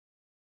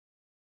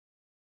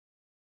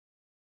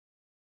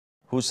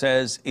who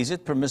says, is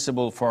it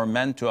permissible for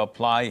men to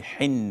apply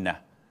henna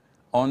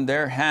on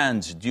their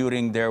hands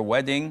during their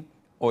wedding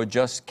or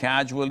just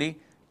casually?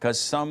 Because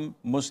some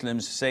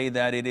Muslims say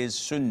that it is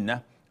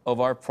sunnah of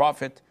our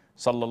Prophet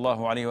sallallahu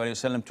alaihi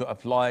wasallam to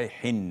apply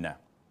henna.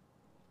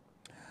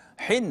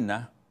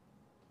 Henna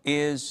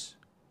is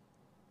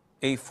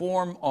a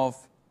form of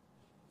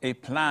a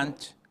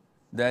plant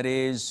that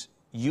is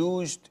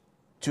used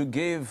to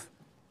give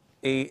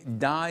a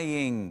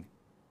dyeing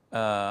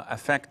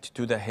effect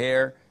to the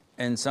hair,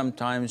 and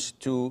sometimes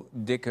to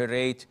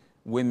decorate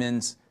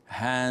women's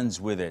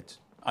hands with it.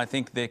 I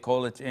think they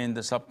call it in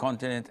the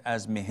subcontinent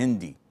as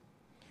mehndi.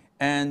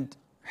 And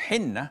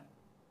henna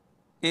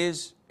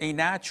is a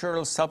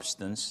natural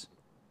substance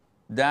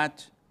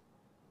that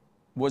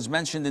was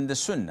mentioned in the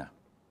sunnah.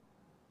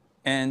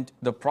 And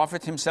the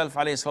Prophet himself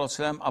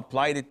ﷺ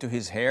applied it to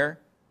his hair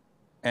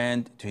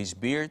and to his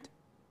beard.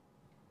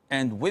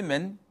 And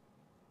women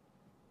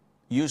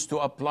used to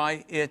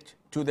apply it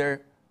to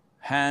their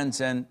hands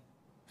and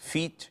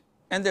feet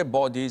and their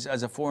bodies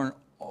as a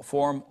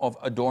form of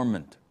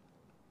adornment.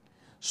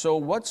 So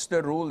what's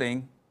the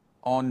ruling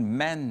on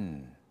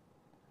men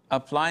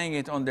applying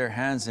it on their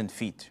hands and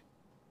feet?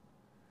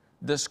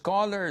 The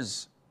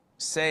scholars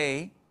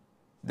say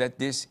that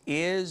this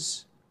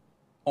is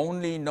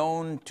only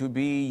known to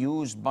be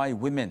used by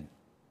women.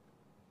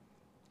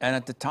 And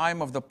at the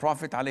time of the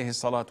Prophet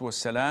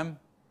ﷺ,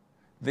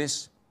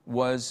 this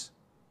was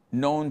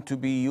known to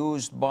be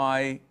used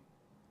by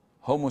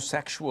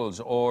homosexuals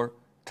or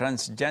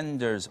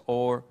transgenders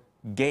or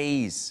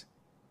gays,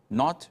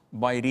 not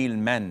by real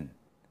men,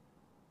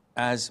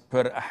 as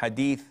per a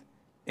hadith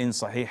in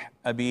Sahih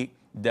Abi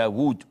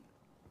Dawood,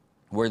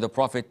 where the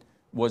Prophet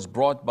was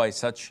brought by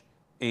such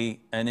an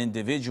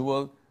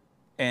individual,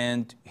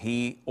 and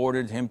he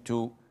ordered him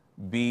to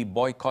be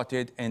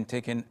boycotted and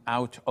taken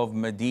out of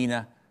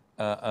Medina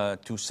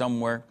to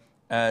somewhere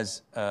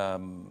as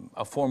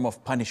a form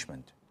of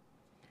punishment.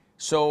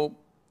 So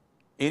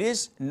it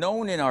is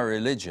known in our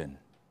religion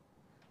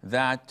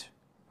that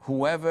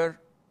whoever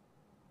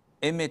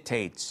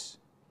imitates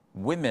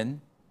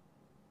women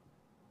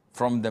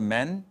from the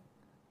men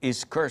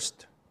is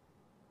cursed.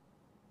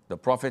 The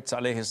Prophet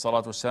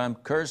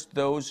ﷺ cursed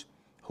those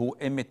who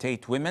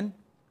imitate women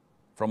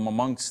from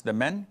amongst the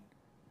men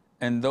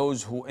and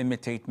those who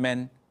imitate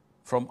men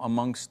from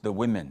amongst the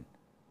women.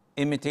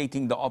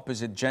 Imitating the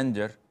opposite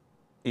gender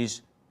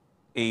is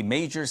a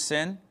major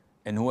sin,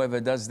 and whoever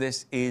does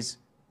this is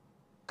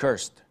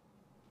cursed.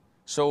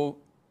 So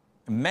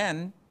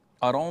men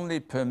are only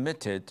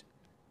permitted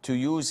to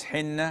use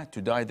henna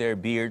to dye their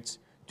beards,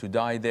 to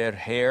dye their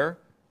hair,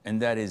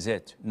 and that is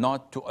it,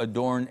 not to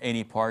adorn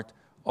any part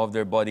of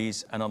their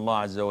bodies, and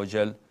Allah Azza wa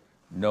Jal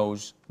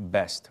knows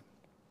best.